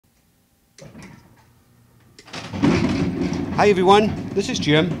Hi everyone, this is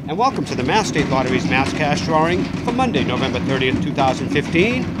Jim, and welcome to the Mass State Lottery's Mass Cash Drawing for Monday, November 30th,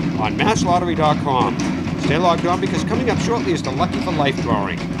 2015 on MassLottery.com. Stay logged on because coming up shortly is the Lucky for Life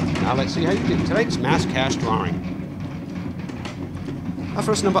drawing. Now let's see how you did tonight's Mass Cash Drawing. Our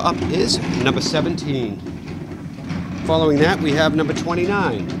first number up is number 17. Following that we have number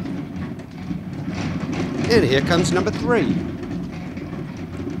 29. And here comes number 3.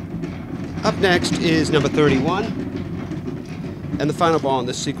 Up next is number 31. And the final ball in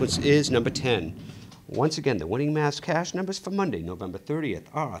this sequence is number 10. Once again, the winning Mass Cash numbers for Monday, November 30th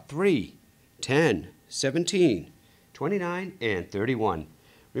are 3, 10, 17, 29, and 31.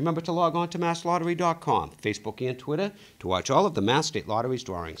 Remember to log on to MassLottery.com, Facebook, and Twitter to watch all of the Mass State Lottery's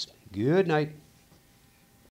drawings. Good night.